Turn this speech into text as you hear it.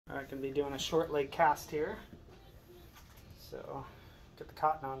Alright, going to be doing a short leg cast here. So, get the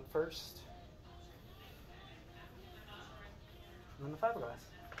cotton on first. And then the fiberglass.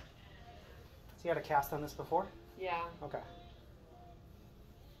 So you had a cast on this before? Yeah. Okay.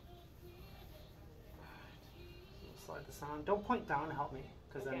 Slide this on. Don't point down to help me,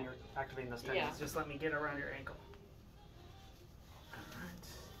 because then you're activating those tendons. Yeah. Just let me get around your ankle. Alright.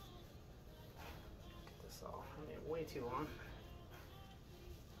 Get this all. I made it way too long.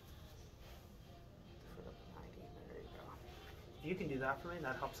 Foot up to 90. There you go. If you can do that for me,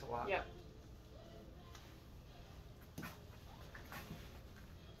 that helps a lot. Yep.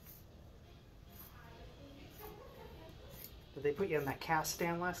 Did they put you in that cast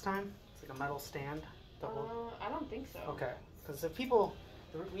stand last time? It's like a metal stand. I don't think so. Okay, because if people,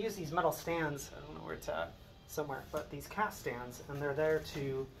 we use these metal stands, I don't know where it's at, somewhere, but these cast stands, and they're there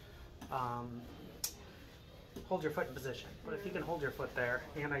to hold your foot in position. But if you can hold your foot there,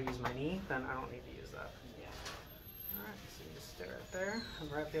 and I use my knee, then I don't need to use that. Yeah. Alright, so you just stay right there,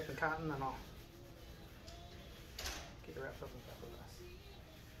 and wrap you up in cotton, then I'll get you wrapped up in fiberglass.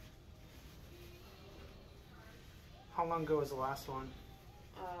 How long ago was the last one?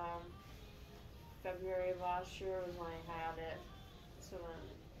 February of last year was when I had it. So then,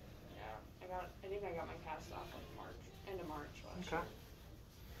 yeah, I think I got my cast off like March, end of March last year.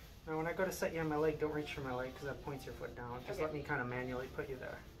 Now when I go to set you on my leg, don't reach for my leg because that points your foot down. Just let me kind of manually put you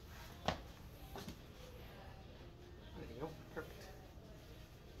there. There you go, perfect.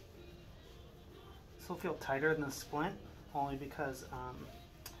 This will feel tighter than the splint, only because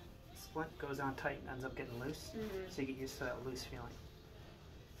splint goes on tight and ends up getting loose. So you get used to that loose feeling.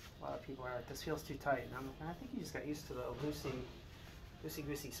 A lot of people are like, this feels too tight, and I think you just got used to the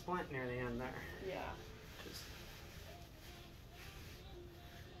loosey-goosey splint near the end there. Yeah.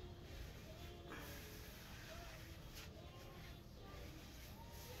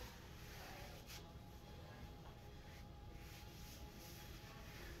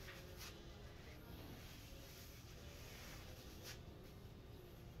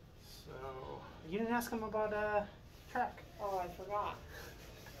 So, you didn't ask him about track. Oh, I forgot.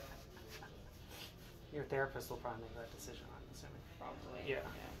 Your therapist will probably make that decision, I'm assuming. Probably. Yeah.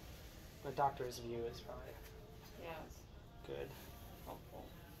 The doctor's view is probably good. Helpful.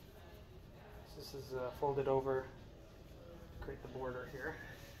 So this is folded over to create the border here.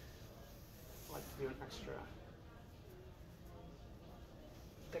 I like to do an extra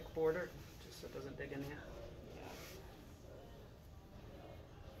thick border just so it doesn't dig in you. Yeah.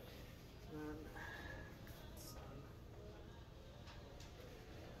 And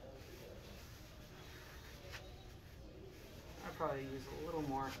I probably use a little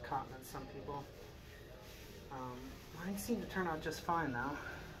more cotton than some people. Mine seem to turn out just fine now.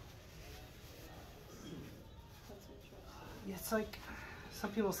 That's interesting. It's like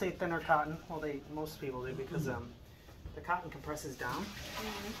some people say thinner cotton. Well, most people do because the cotton compresses down.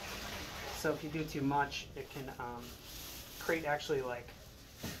 So if you do too much, it can create actually like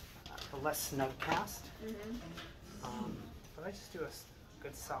a less snug cast. But I just do a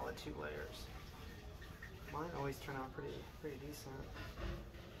good solid 2 layers. Mine always turn out pretty decent.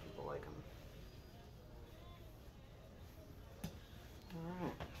 People like them.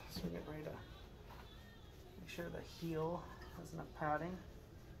 Alright, so we're getting ready to make sure the heel has enough padding.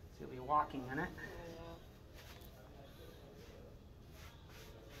 So you'll be walking in it.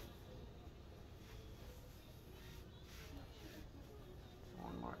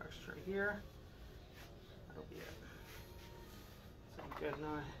 One more extra here. That'll be it. So good.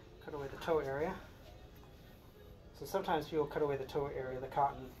 Now I cut away the toe area. So sometimes people cut away the toe area, the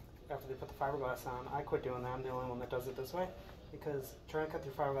cotton, after they put the fiberglass on. I quit doing that. I'm the only one that does it this way. Because trying to cut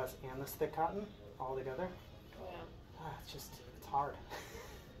through fiberglass and this thick cotton all together, it's hard.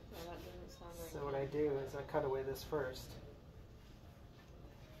 Yeah, that doesn't sound right. So what I do is I cut away this first.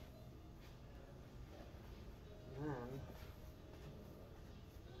 And then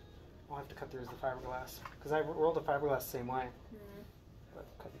all I have to cut through is the fiberglass. Because I rolled the fiberglass the same way. But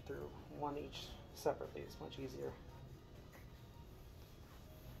cutting through one each separately is much easier.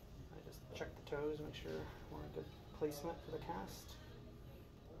 I just check the toes, make sure we're in good placement for the cast.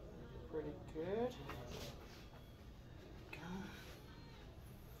 Pretty good. Go.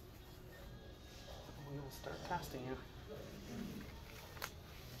 We will start casting you.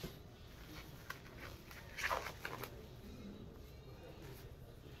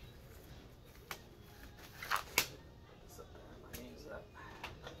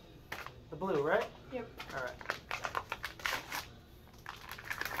 The blue, right? Yep. All right.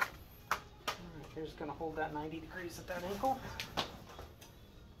 You're just going to hold that 90 degrees at that ankle.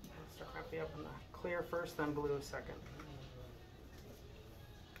 Start wrapping up in the clear first, then blue second.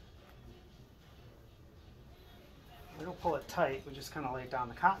 pull it tight. We just kind of lay it down.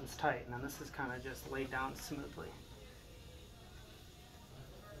 The cotton's tight, and then this is kind of just laid down smoothly.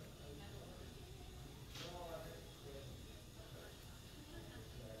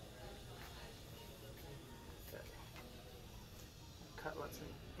 Okay. Cut lets me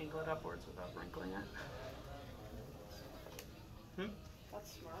angle it upwards without wrinkling it.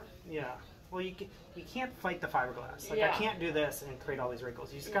 That's smart. Yeah. Well, you can't fight the fiberglass. Like, Yeah. I can't do this and create all these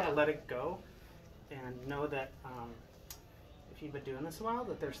wrinkles. You just gotta let it go, and know that if you've been doing this a while,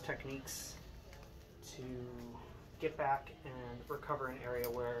 that there's techniques to get back and recover an area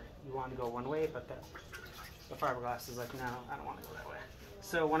where you want to go one way, but the fiberglass is like, no, I don't want to go that way.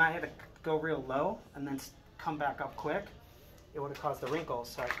 So when I had to go real low and then come back up quick, it would have caused the wrinkles.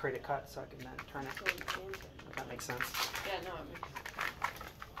 So I create a cut so I can then turn it. If that makes sense. Yeah, no, it makes sense.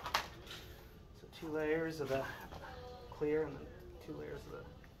 2 layers of the clear and then 2 layers of the,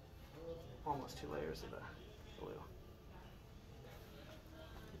 almost 2 layers of the blue.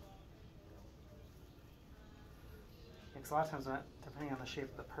 Because a lot of times, depending on the shape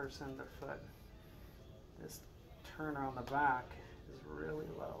of the person, their foot, this turn around the back is really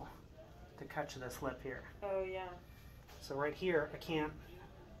low to catch this lip here. Oh yeah. So right here, I can't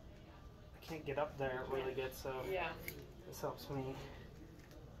get up there really good, so yeah. this helps me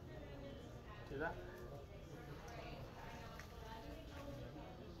do that.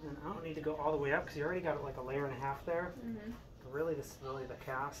 And I don't need to go all the way up because you already got like a layer and a half there. But really, this is really the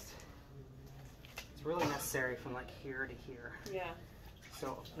cast. It's really necessary from like here to here. Yeah.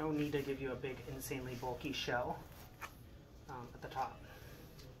 So no need to give you a big, insanely bulky shell at the top.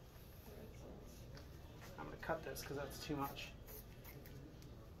 I'm going to cut this because that's too much.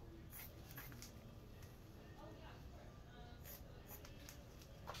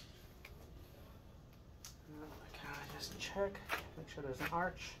 Just check, make sure there's an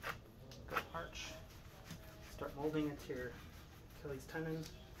arch. Go arch. Start molding it to your Achilles tendon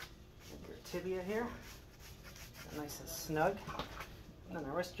and your tibia here. Nice and snug. And then I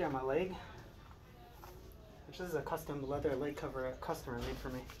rest you on my leg, which is a custom leather leg cover a customer made for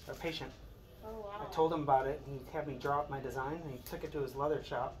me, a patient. Oh wow. I told him about it, and he had me draw up my design, and he took it to his leather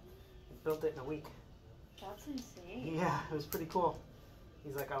shop and built it in a week. That's insane. Yeah, it was pretty cool.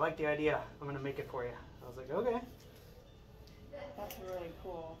 He's like, I like the idea. I'm going to make it for you. I was like, okay. That's really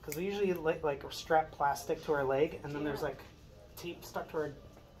cool. Because we usually like strap plastic to our leg, and then there's like tape stuck to our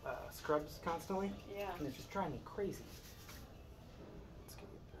scrubs constantly. Yeah. And it's just driving me crazy. Let's get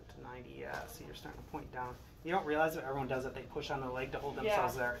it to 90. Yeah, see, you're starting to point down. You don't realize it, everyone does it. They push on their leg to hold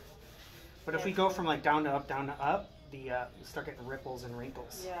themselves there. But if we go from like down to up, you start getting ripples and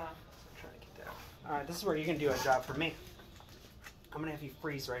wrinkles. Yeah. So try to get that. All right, this is where you can do a job for me. I'm gonna have you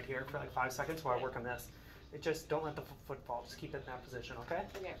freeze right here for like 5 seconds while I work on this. It just don't let the foot fall. Just keep it in that position, okay?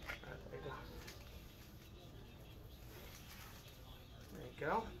 Okay. All right, there you go. There you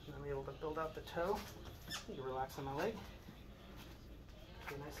go. And I'm able to build out the toe. You can relax on my leg.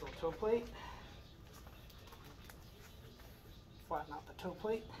 Do a nice little toe plate. Flatten out the toe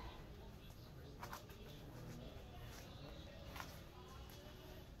plate.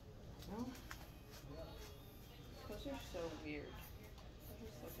 Those are so weird. I'm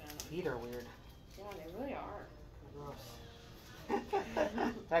just looking at them. Feet are weird. Yeah, they really are. Gross.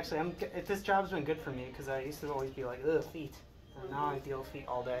 Actually, this job's been good for me because I used to always be like, ugh, feet. And now I deal with feet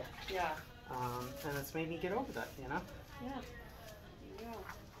all day. Yeah. And it's made me get over that, you know? Yeah. Yeah.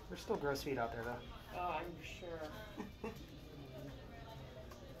 There's still gross feet out there, though. Oh, I'm sure. There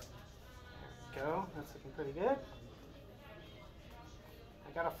we go. That's looking pretty good. I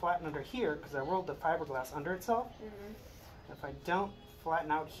gotta flatten under here because I rolled the fiberglass under itself. If I don't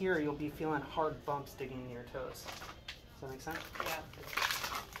flatten out here, you'll be feeling hard bumps digging in your toes. Does that make sense? Yeah.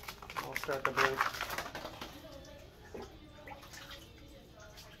 I'll start the blade.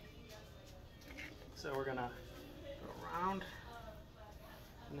 So we're gonna go around,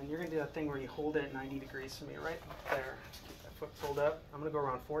 and then you're gonna do that thing where you hold it 90 degrees from me right there. Keep that foot pulled up. I'm gonna go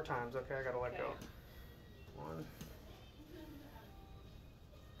around 4 times. Okay, I gotta let go. 1,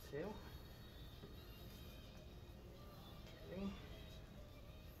 2, 3.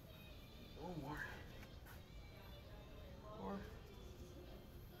 One more. 4. And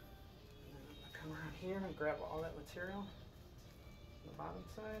then I'm gonna come around here and grab all that material on the bottom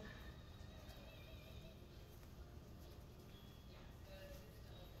side.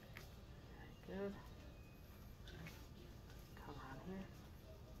 Very good. Come around here.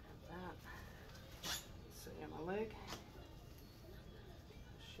 Grab that. Sit on my leg.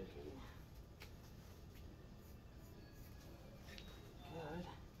 Should be good.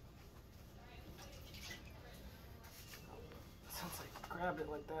 Since I grabbed it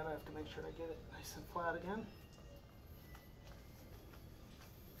like that, I have to make sure I get it nice and flat again.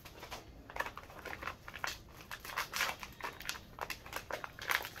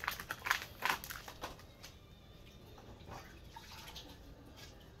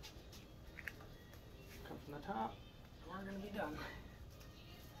 from the top. We're gonna be done.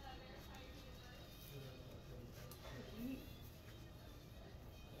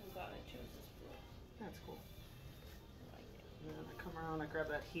 I'm glad I chose this blue. That's cool. I like it. And then I come around, I grab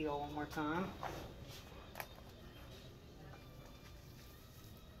that heel one more time.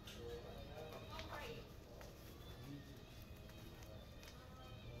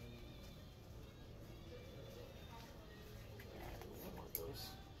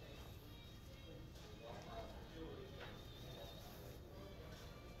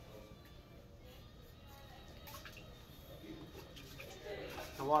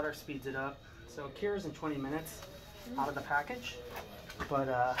 The water speeds it up, so it cures in 20 minutes out of the package,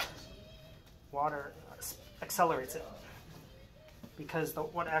 but water accelerates it because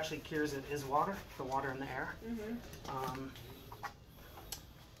what actually cures it is water, the water in the air.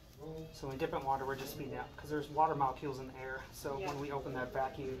 So when we dip in water, we're just speeding it up because there's water molecules in the air. So when we open that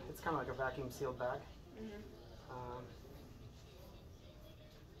vacuum, it's kind of like a vacuum sealed bag.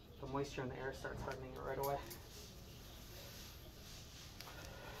 The moisture in the air starts hardening it right away.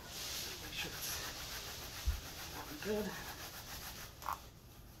 Make sure it's good.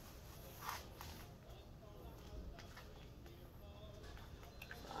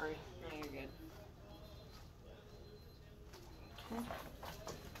 Sorry. No, you're good. Okay.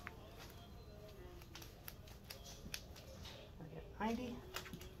 I get 90.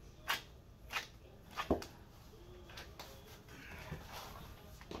 I'll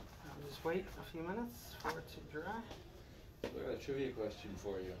just wait a few minutes for it to dry. I got a trivia question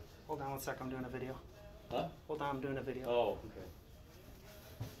for you. Hold on one sec, I'm doing a video. Huh? Hold on, I'm doing a video. Oh, okay.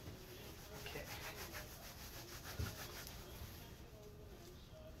 Okay.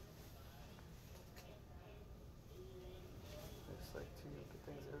 I just like to get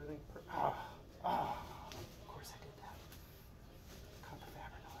things, everything. Of course I did that. Copper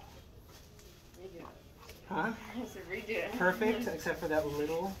fabric oil. Redo it. Huh? I said redo it. Perfect, except for that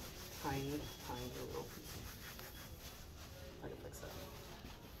little tiny little piece. I can fix that.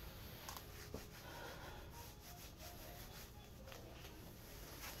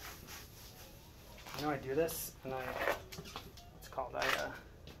 I know I do this, and it's called, I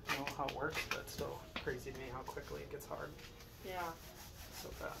know how it works, but it's still crazy to me how quickly it gets hard Yeah. so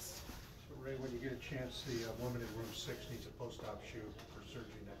fast. So Ray, when you get a chance, the woman in room 6 needs a post-op shoe for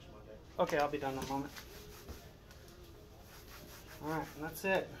surgery next Monday. Okay, I'll be done in a moment. Alright, and that's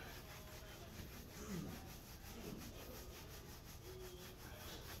it.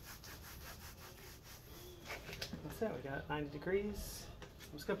 That's it, we got 90 degrees.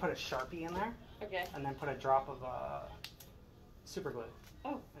 I'm just going to put a Sharpie in there, Okay. and then put a drop of super glue,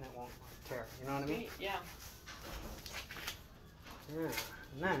 Oh. and it won't tear, you know what I mean? Sweet. Yeah.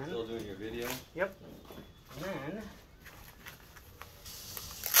 Yeah, and Still then, doing your video? yep, and then,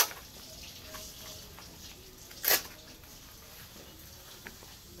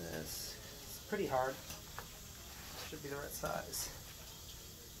 this is pretty hard, should be the right size.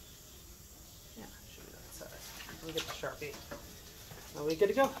 Yeah, should be the right size. Let me get the Sharpie. Now we're good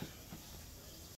to go.